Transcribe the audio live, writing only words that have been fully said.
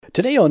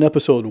Today on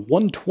episode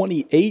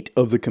 128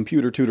 of the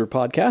Computer Tutor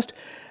Podcast,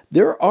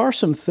 there are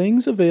some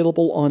things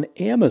available on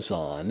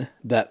Amazon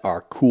that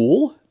are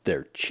cool,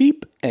 they're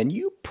cheap, and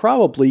you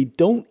probably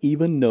don't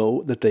even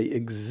know that they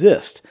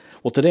exist.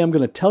 Well, today I'm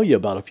going to tell you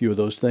about a few of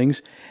those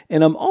things,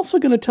 and I'm also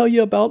going to tell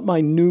you about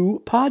my new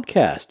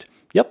podcast.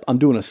 Yep, I'm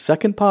doing a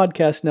second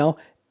podcast now,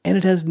 and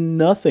it has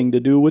nothing to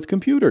do with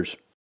computers.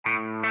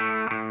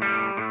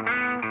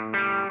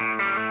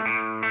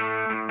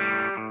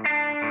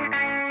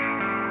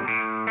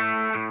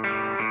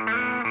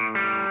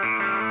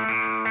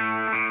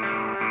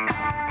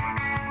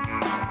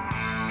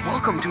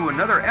 Welcome to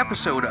another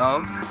episode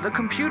of The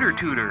Computer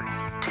Tutor.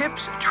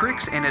 Tips,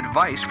 tricks, and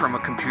advice from a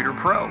computer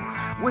pro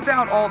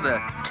without all the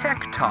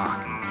tech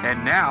talk.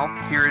 And now,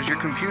 here is your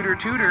computer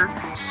tutor,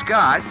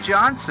 Scott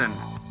Johnson.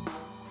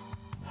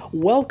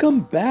 Welcome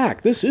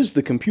back. This is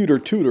the Computer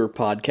Tutor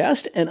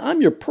Podcast, and I'm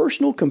your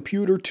personal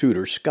computer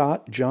tutor,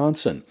 Scott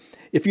Johnson.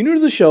 If you're new to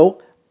the show,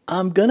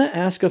 I'm going to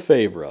ask a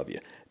favor of you.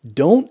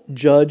 Don't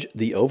judge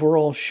the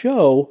overall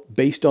show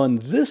based on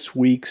this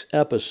week's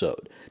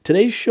episode.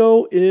 Today's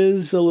show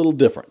is a little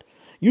different.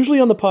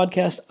 Usually on the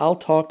podcast, I'll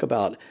talk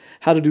about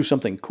how to do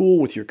something cool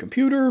with your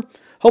computer,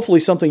 hopefully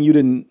something you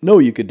didn't know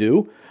you could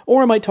do,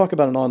 or I might talk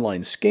about an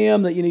online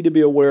scam that you need to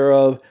be aware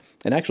of,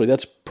 and actually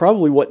that's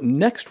probably what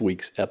next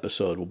week's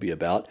episode will be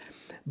about.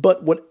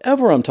 But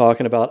whatever I'm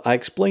talking about, I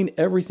explain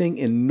everything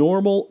in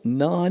normal,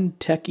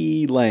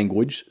 non-techie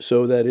language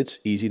so that it's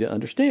easy to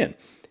understand.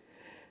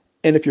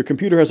 And if your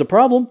computer has a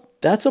problem,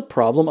 that's a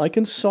problem I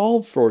can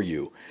solve for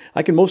you.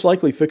 I can most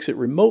likely fix it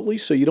remotely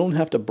so you don't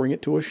have to bring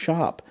it to a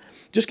shop.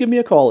 Just give me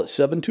a call at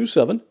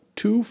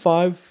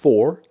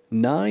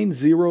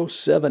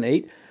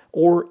 727-254-9078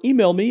 or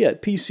email me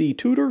at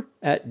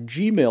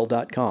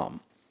pctutor@gmail.com.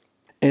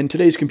 And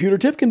today's computer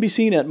tip can be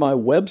seen at my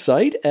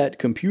website at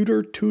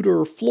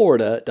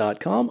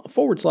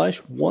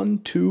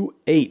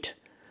computertutorflorida.com/128.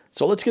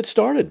 So let's get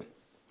started.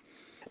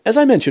 As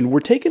I mentioned,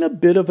 we're taking a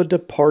bit of a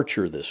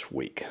departure this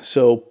week,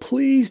 so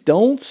please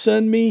don't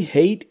send me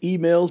hate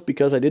emails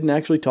because I didn't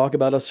actually talk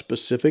about a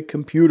specific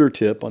computer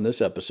tip on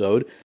this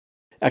episode.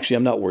 Actually,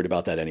 I'm not worried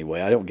about that anyway.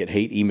 I don't get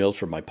hate emails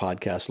from my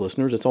podcast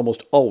listeners. It's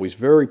almost always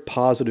very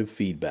positive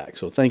feedback,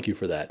 so thank you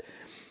for that.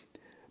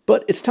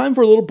 But it's time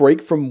for a little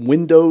break from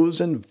Windows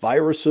and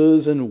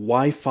viruses and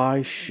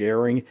Wi-Fi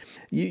sharing.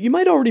 You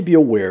might already be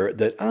aware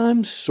that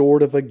I'm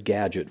sort of a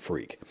gadget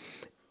freak.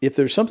 If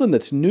there's something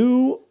that's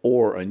new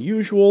or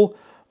unusual,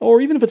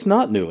 or even if it's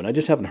not new and I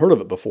just haven't heard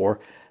of it before,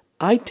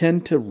 I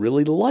tend to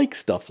really like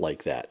stuff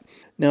like that.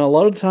 Now, a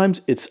lot of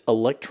times it's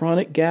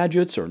electronic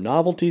gadgets or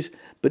novelties,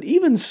 but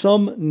even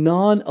some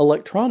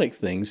non-electronic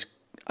things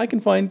I can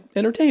find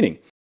entertaining.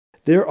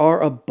 There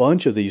are a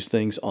bunch of these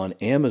things on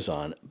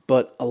Amazon,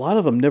 but a lot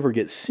of them never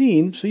get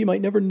seen, so you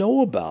might never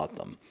know about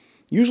them.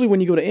 Usually when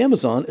you go to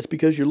Amazon, it's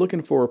because you're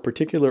looking for a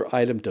particular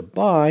item to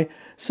buy,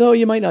 so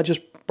you might not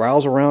just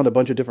browse around a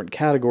bunch of different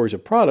categories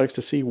of products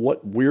to see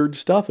what weird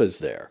stuff is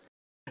there.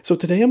 So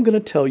today I'm going to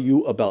tell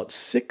you about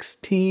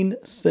 16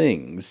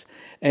 things,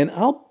 and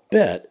I'll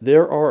bet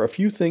there are a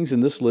few things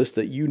in this list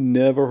that you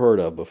never heard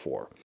of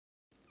before.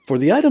 For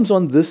the items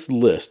on this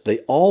list, they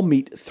all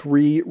meet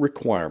 3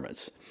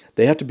 requirements.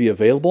 They have to be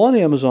available on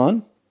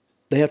Amazon,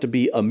 they have to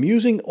be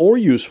amusing or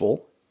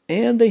useful,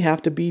 and they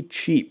have to be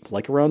cheap,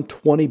 like around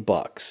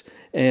 $20.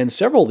 And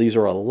several of these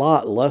are a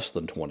lot less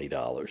than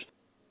 $20.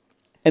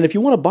 And if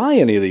you want to buy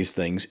any of these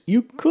things,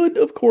 you could,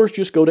 of course,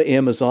 just go to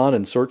Amazon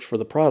and search for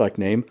the product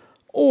name,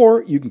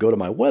 or you can go to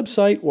my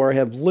website where I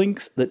have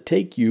links that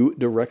take you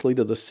directly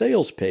to the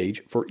sales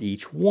page for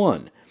each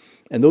one.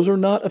 And those are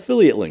not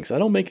affiliate links. I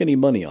don't make any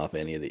money off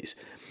any of these.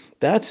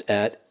 That's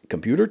at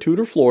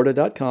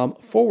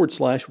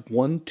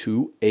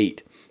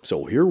computertutorflorida.com/128.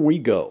 So here we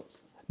go.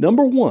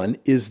 Number 1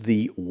 is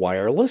the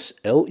wireless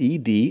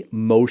LED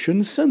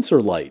motion sensor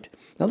light.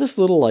 Now this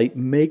little light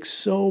makes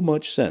so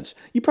much sense.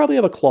 You probably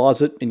have a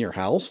closet in your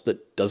house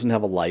that doesn't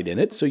have a light in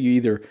it, so you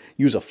either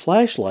use a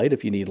flashlight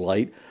if you need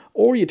light,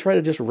 or you try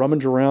to just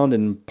rummage around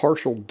in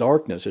partial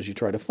darkness as you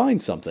try to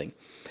find something.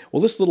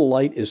 Well, this little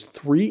light is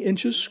 3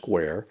 inches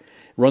square,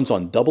 runs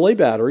on AA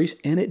batteries,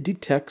 and it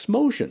detects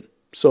motion.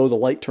 So the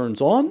light turns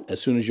on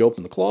as soon as you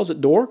open the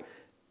closet door,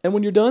 and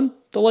when you're done,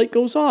 the light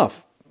goes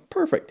off.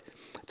 Perfect.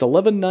 It's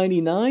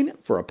 $11.99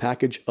 for a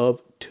package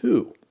of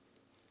 2.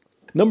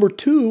 Number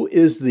 2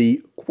 is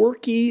the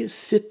Quirky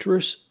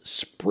Citrus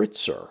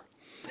Spritzer.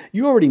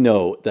 You already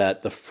know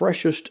that the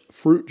freshest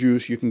fruit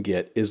juice you can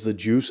get is the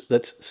juice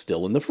that's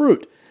still in the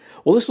fruit.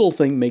 Well, this little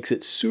thing makes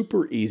it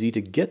super easy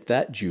to get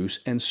that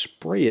juice and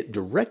spray it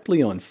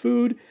directly on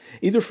food,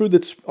 either food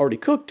that's already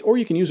cooked or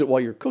you can use it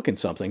while you're cooking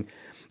something.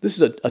 This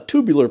is a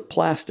tubular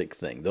plastic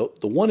thing. The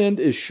one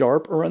end is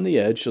sharp around the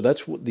edge, so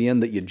that's the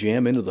end that you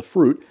jam into the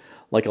fruit,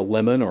 like a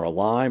lemon or a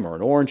lime or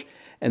an orange,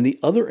 and the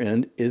other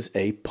end is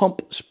a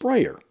pump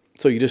sprayer.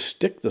 So you just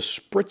stick the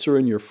spritzer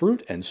in your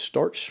fruit and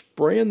start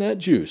spraying that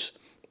juice.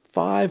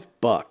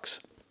 $5.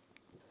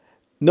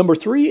 Number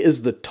 3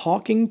 is the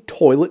talking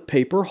toilet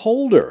paper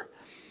holder.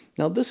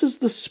 Now, this is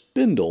the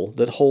spindle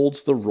that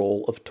holds the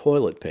roll of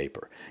toilet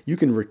paper. You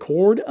can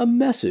record a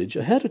message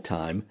ahead of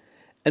time,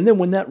 and then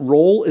when that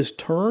roll is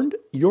turned,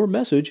 your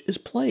message is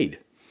played.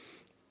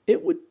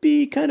 It would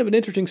be kind of an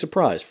interesting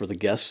surprise for the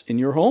guests in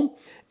your home,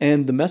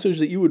 and the message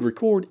that you would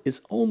record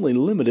is only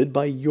limited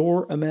by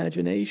your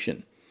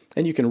imagination.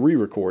 And you can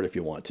re-record if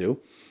you want to.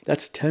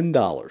 That's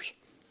 $10.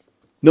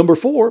 Number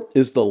 4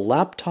 is the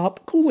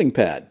laptop cooling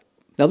pad.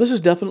 Now, this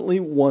is definitely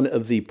one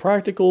of the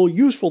practical,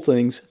 useful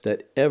things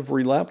that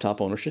every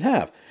laptop owner should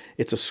have.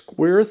 It's a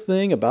square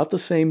thing about the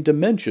same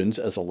dimensions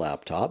as a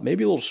laptop,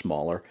 maybe a little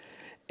smaller,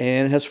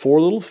 and it has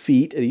 4 little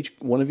feet at each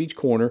one of each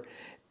corner,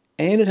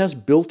 and it has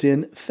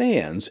built-in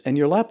fans, and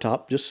your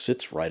laptop just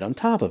sits right on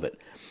top of it.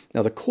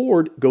 Now, the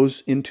cord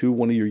goes into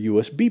one of your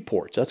USB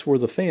ports. That's where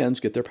the fans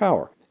get their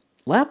power.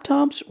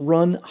 Laptops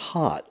run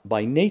hot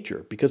by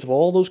nature because of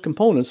all those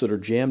components that are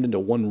jammed into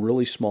one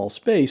really small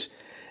space,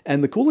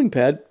 and the cooling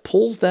pad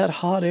pulls that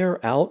hot air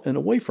out and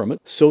away from it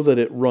so that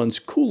it runs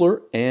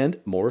cooler and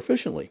more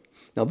efficiently.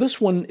 Now,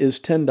 this one is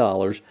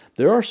 $10.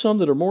 There are some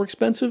that are more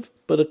expensive,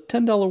 but a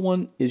 $10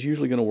 one is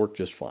usually going to work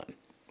just fine.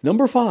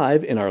 Number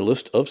 5 in our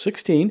list of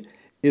 16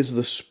 is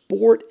the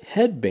Sport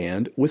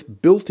Headband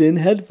with built-in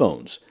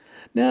headphones.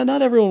 Now,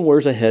 not everyone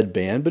wears a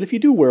headband, but if you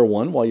do wear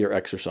one while you're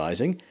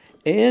exercising,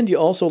 and you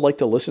also like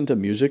to listen to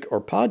music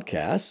or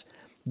podcasts,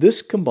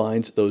 this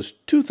combines those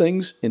two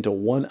things into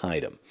one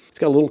item. It's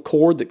got a little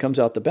cord that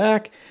comes out the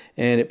back,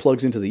 and it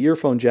plugs into the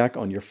earphone jack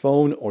on your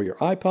phone or your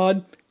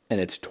iPod,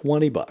 and it's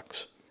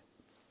 $20.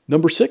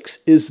 Number 6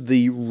 is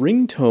the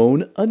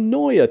Ringtone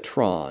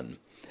Annoyatron.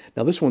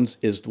 Now, this one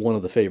is one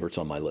of the favorites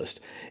on my list.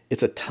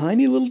 It's a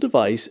tiny little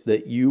device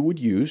that you would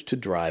use to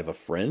drive a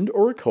friend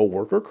or a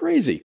coworker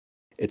crazy.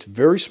 It's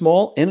very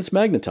small and it's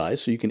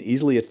magnetized, so you can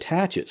easily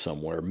attach it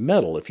somewhere,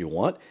 metal if you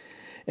want.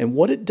 And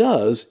what it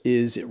does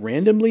is it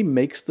randomly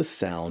makes the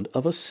sound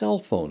of a cell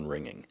phone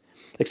ringing.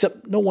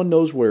 Except no one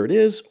knows where it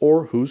is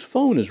or whose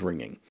phone is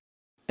ringing.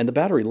 And the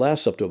battery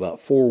lasts up to about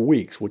 4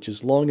 weeks, which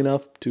is long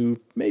enough to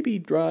maybe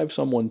drive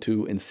someone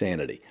to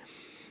insanity.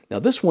 Now,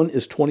 this one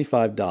is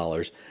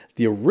 $25.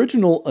 The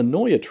original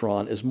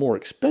Annoyatron is more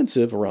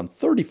expensive, around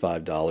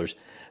 $35.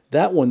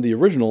 That one, the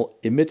original,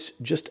 emits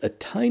just a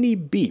tiny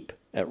beep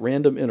at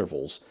random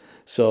intervals.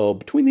 So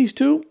between these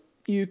two,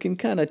 you can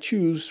kind of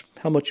choose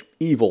how much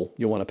evil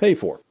you want to pay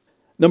for.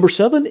 Number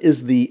 7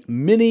 is the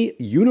Mini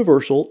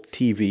Universal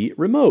TV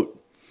Remote.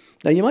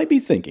 Now, you might be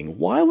thinking,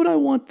 why would I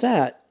want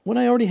that when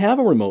I already have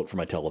a remote for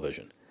my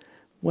television?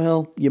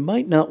 Well, you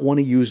might not want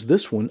to use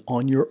this one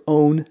on your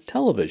own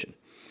television.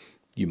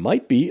 You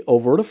might be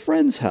over at a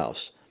friend's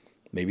house.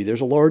 Maybe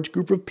there's a large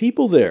group of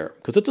people there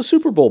because it's a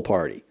Super Bowl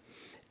party.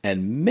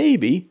 And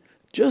maybe,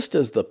 just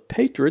as the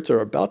Patriots are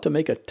about to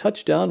make a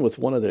touchdown with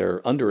one of their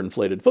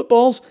underinflated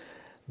footballs,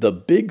 the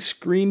big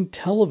screen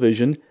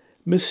television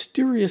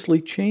mysteriously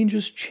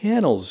changes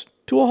channels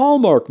to a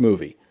Hallmark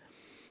movie.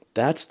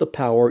 That's the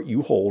power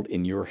you hold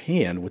in your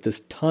hand with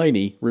this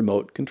tiny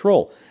remote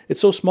control.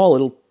 It's so small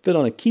it'll fit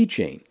on a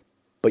keychain.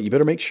 But you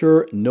better make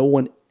sure no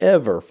one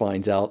ever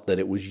finds out that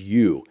it was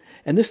you.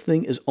 And this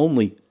thing is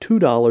only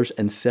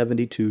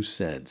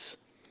 $2.72.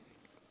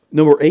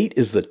 Number 8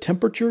 is the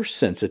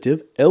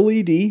temperature-sensitive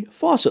LED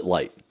faucet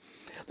light.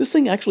 This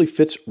thing actually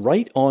fits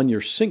right on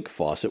your sink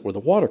faucet where the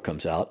water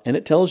comes out, and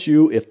it tells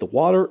you if the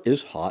water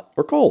is hot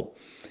or cold.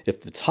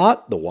 If it's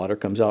hot, the water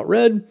comes out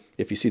red.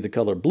 If you see the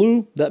color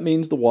blue, that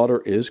means the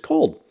water is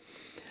cold.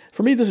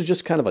 For me, this is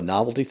just kind of a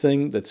novelty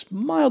thing that's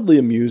mildly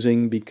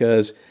amusing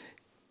because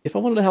if I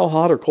want to know how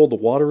hot or cold the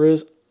water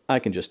is, I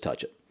can just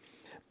touch it.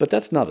 But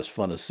that's not as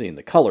fun as seeing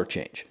the color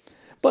change.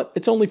 But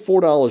it's only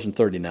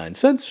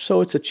 $4.39,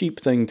 so it's a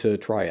cheap thing to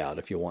try out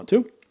if you want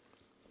to.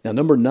 Now,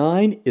 number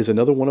 9 is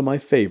another one of my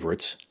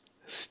favorites,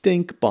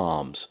 stink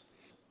bombs.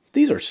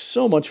 These are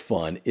so much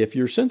fun if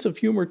your sense of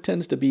humor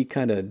tends to be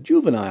kind of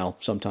juvenile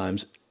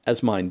sometimes,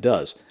 as mine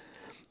does.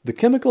 The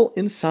chemical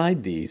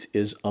inside these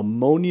is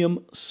ammonium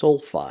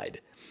sulfide.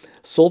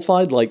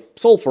 Sulfide like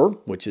sulfur,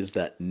 which is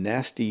that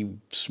nasty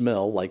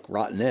smell like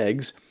rotten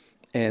eggs,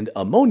 and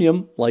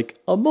ammonium like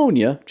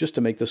ammonia, just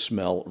to make the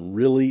smell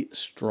really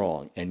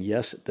strong. And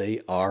yes,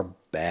 they are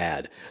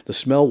bad. The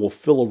smell will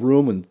fill a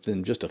room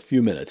in just a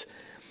few minutes.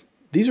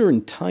 These are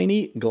in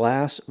tiny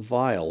glass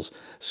vials,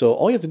 so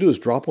all you have to do is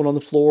drop one on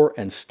the floor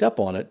and step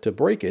on it to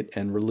break it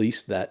and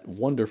release that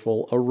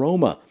wonderful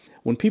aroma.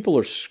 When people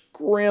are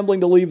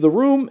scrambling to leave the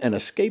room and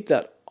escape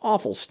that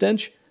awful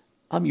stench,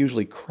 I'm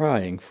usually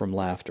crying from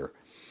laughter.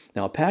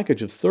 Now, a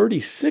package of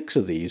 36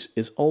 of these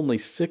is only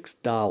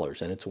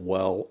 $6, and it's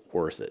well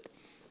worth it.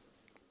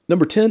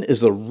 Number 10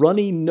 is the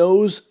Runny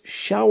Nose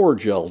Shower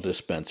Gel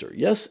Dispenser.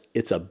 Yes,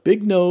 it's a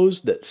big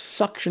nose that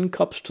suction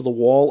cups to the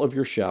wall of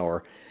your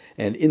shower,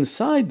 and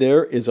inside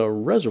there is a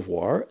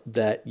reservoir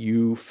that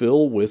you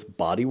fill with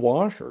body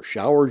wash or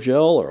shower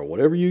gel or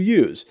whatever you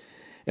use.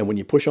 And when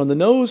you push on the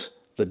nose,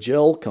 the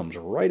gel comes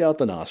right out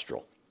the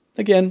nostril.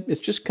 Again, it's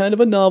just kind of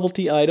a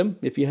novelty item.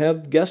 If you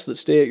have guests that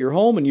stay at your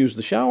home and use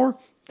the shower,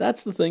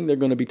 that's the thing they're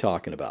going to be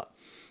talking about.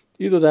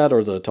 Either that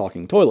or the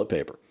talking toilet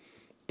paper.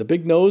 The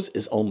big nose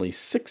is only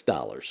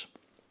 $6.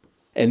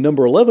 And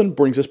number 11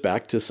 brings us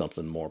back to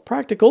something more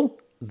practical,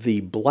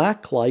 the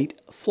blacklight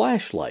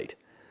flashlight.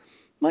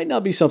 Might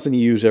not be something you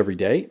use every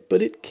day,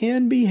 but it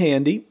can be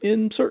handy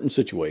in certain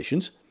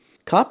situations.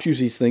 Cops use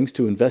these things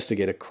to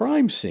investigate a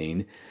crime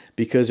scene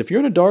because if you're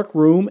in a dark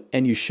room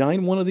and you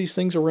shine one of these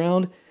things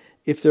around,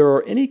 if there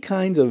are any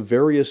kinds of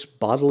various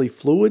bodily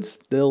fluids,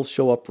 they'll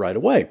show up right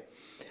away.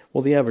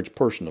 Well, the average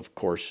person, of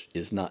course,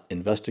 is not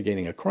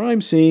investigating a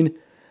crime scene,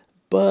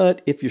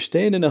 but if you're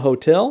staying in a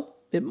hotel,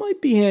 it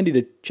might be handy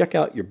to check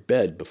out your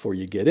bed before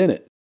you get in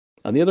it.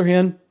 On the other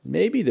hand,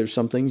 maybe there's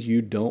some things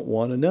you don't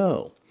want to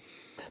know.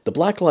 The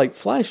blacklight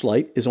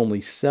flashlight is only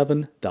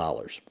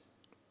 $7.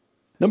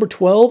 Number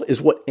 12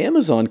 is what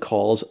Amazon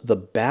calls the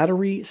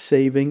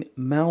battery-saving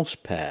mouse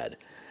pad.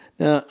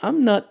 Now,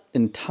 I'm not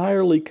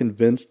entirely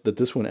convinced that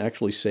this one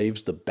actually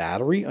saves the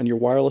battery on your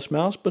wireless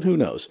mouse, but who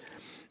knows?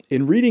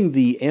 In reading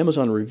the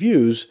Amazon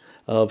reviews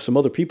of some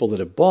other people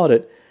that have bought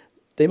it,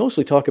 they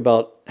mostly talk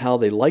about how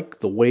they like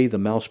the way the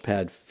mouse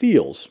pad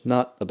feels,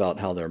 not about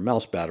how their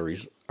mouse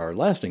batteries are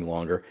lasting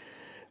longer.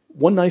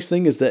 One nice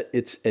thing is that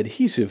it's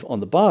adhesive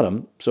on the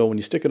bottom, so when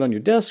you stick it on your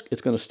desk,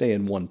 it's going to stay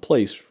in one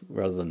place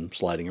rather than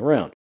sliding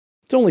around.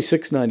 It's only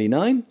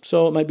 $6.99,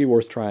 so it might be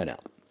worth trying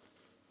out.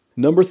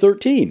 Number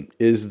 13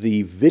 is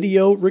the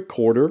video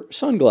recorder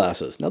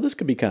sunglasses. Now this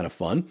could be kind of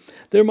fun.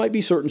 There might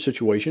be certain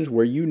situations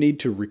where you need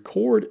to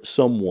record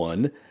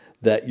someone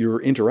that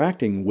you're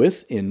interacting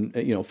with in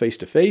face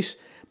to face,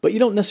 but you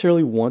don't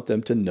necessarily want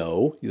them to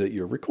know that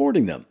you're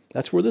recording them.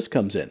 That's where this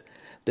comes in.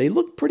 They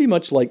look pretty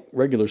much like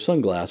regular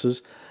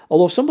sunglasses,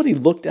 although if somebody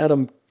looked at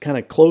them kind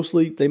of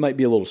closely, they might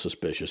be a little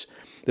suspicious.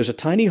 There's a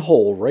tiny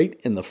hole right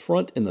in the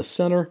front in the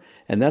center,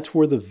 and that's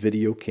where the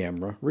video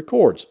camera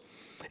records.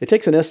 It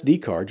takes an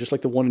SD card, just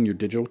like the one in your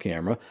digital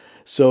camera,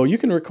 so you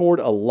can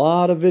record a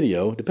lot of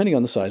video depending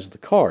on the size of the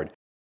card.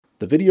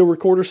 The video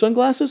recorder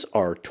sunglasses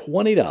are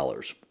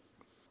 $20.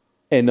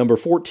 And number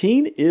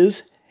 14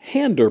 is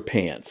Hander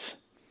Pants.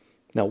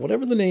 Now,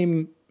 whatever the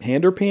name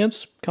Hander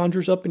Pants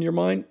conjures up in your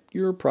mind,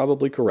 you're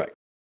probably correct.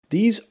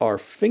 These are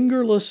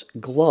fingerless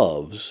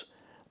gloves,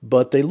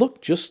 but they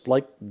look just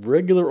like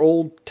regular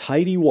old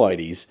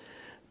tighty-whities.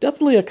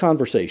 Definitely a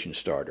conversation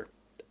starter.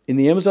 In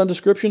the Amazon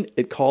description,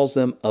 it calls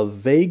them a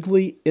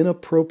vaguely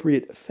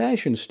inappropriate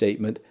fashion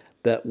statement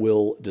that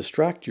will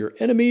distract your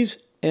enemies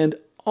and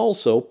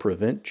also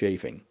prevent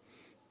chafing.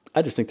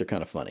 I just think they're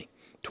kind of funny.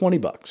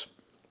 $20.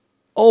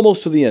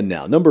 Almost to the end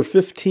now. Number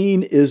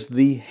 15 is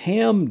the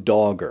Ham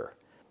Dogger.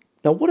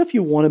 Now, what if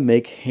you want to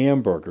make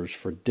hamburgers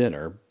for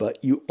dinner, but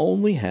you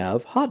only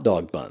have hot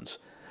dog buns?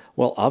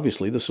 Well,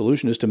 obviously, the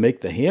solution is to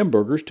make the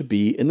hamburgers to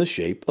be in the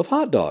shape of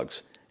hot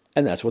dogs.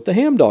 And that's what the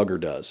Ham Dogger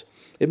does.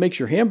 It makes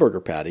your hamburger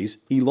patties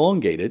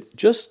elongated,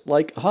 just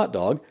like a hot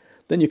dog.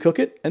 Then you cook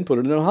it and put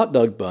it in a hot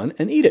dog bun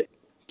and eat it.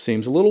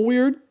 Seems a little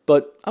weird,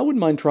 but I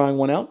wouldn't mind trying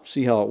one out,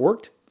 see how it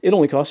worked. It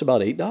only costs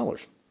about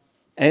 $8.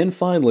 And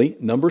finally,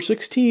 number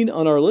 16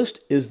 on our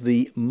list is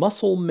the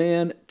Muscle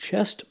Man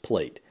chest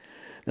plate.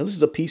 Now, this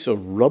is a piece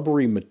of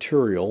rubbery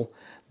material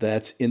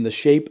that's in the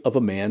shape of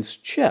a man's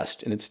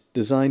chest, and it's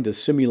designed to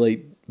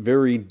simulate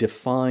very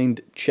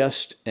defined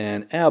chest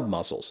and ab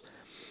muscles.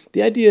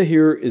 The idea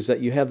here is that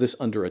you have this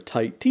under a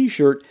tight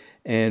t-shirt,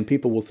 and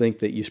people will think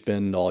that you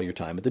spend all your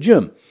time at the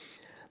gym.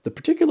 The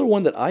particular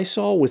one that I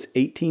saw was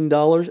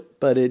 $18,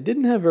 but it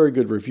didn't have very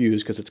good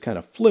reviews because it's kind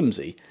of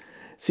flimsy.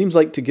 Seems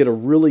like to get a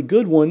really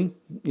good one,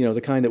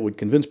 the kind that would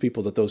convince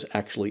people that those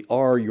actually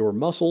are your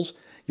muscles,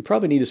 you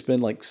probably need to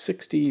spend like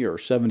 $60 or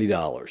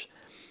 $70.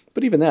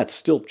 But even that's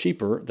still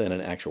cheaper than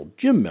an actual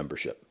gym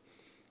membership.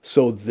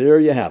 So there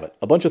you have it.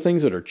 A bunch of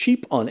things that are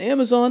cheap on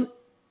Amazon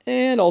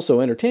and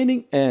also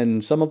entertaining,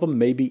 and some of them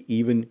maybe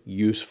even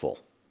useful.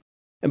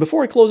 And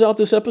before I close out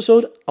this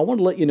episode, I want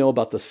to let you know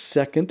about the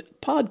second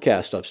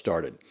podcast I've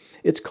started.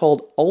 It's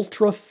called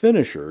Ultra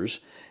Finishers,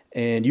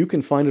 and you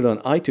can find it on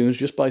iTunes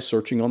just by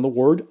searching on the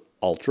word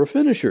Ultra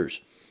Finishers.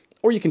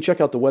 Or you can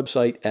check out the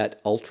website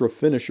at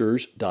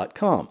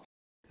ultrafinishers.com.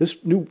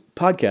 This new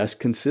podcast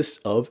consists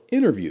of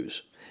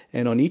interviews.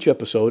 And on each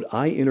episode,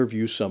 I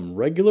interview some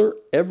regular,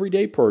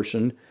 everyday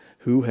person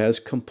who has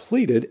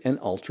completed an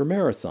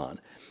ultramarathon.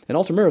 An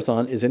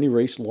ultramarathon is any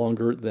race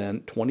longer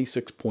than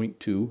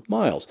 26.2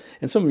 miles.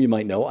 And some of you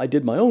might know I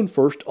did my own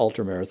first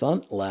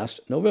ultramarathon last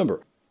November.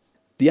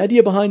 The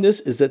idea behind this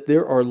is that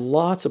there are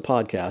lots of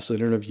podcasts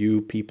that interview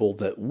people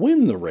that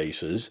win the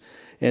races,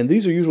 and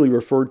these are usually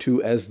referred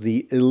to as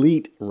the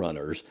elite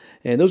runners.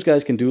 And those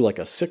guys can do like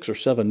a 6 or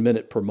 7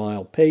 minute per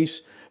mile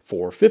pace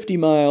for 50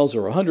 miles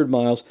or 100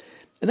 miles.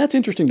 And that's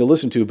interesting to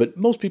listen to, but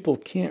most people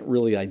can't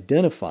really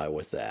identify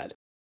with that.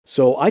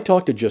 So I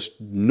talk to just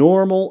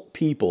normal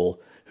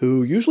people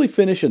who usually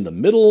finish in the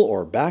middle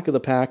or back of the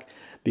pack,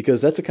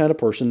 because that's the kind of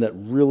person that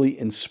really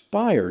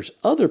inspires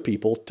other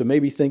people to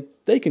maybe think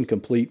they can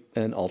complete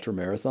an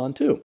ultramarathon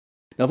too.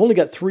 Now, I've only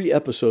got 3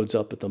 episodes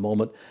up at the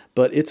moment,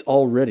 but it's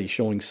already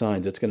showing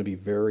signs it's going to be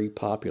very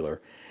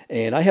popular.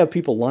 And I have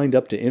people lined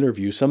up to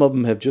interview. Some of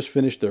them have just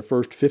finished their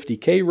first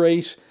 50K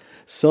race.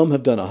 Some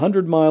have done a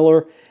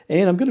 100-miler,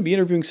 and I'm going to be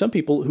interviewing some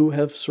people who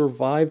have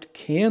survived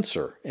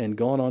cancer and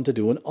gone on to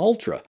do an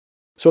ultra.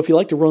 So if you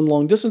like to run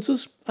long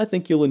distances, I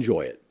think you'll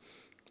enjoy it.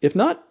 If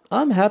not,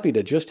 I'm happy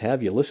to just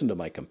have you listen to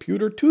my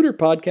Computer Tutor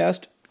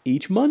podcast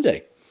each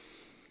Monday.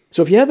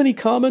 So if you have any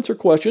comments or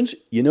questions,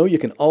 you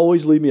can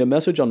always leave me a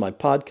message on my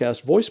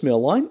podcast voicemail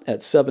line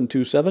at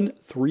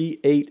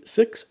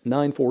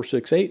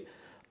 727-386-9468,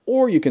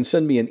 or you can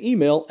send me an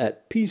email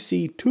at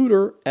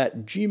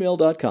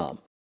pctutor@gmail.com.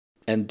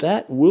 And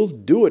that will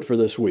do it for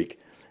this week.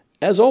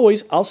 As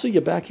always, I'll see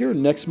you back here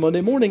next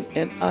Monday morning,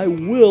 and I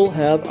will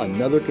have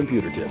another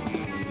computer tip.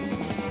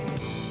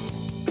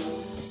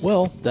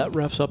 Well, that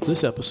wraps up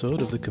this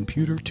episode of the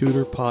Computer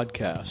Tutor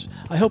Podcast.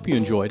 I hope you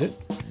enjoyed it.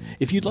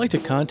 If you'd like to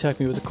contact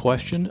me with a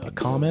question, a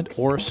comment,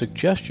 or a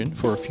suggestion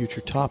for a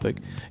future topic,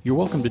 you're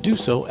welcome to do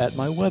so at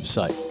my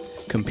website,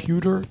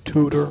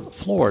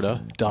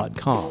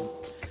 computertutorflorida.com.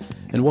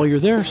 And while you're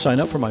there,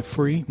 sign up for my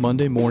free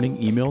Monday morning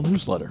email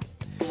newsletter.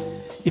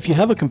 If you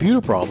have a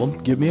computer problem,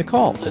 give me a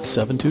call at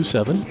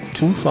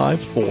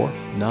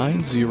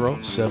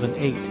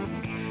 727-254-9078.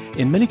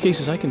 In many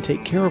cases, I can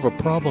take care of a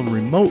problem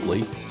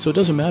remotely, so it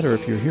doesn't matter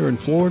if you're here in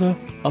Florida,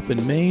 up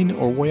in Maine,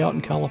 or way out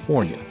in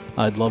California.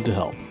 I'd love to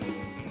help.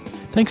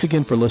 Thanks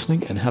again for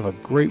listening, and have a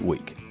great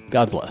week.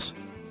 God bless.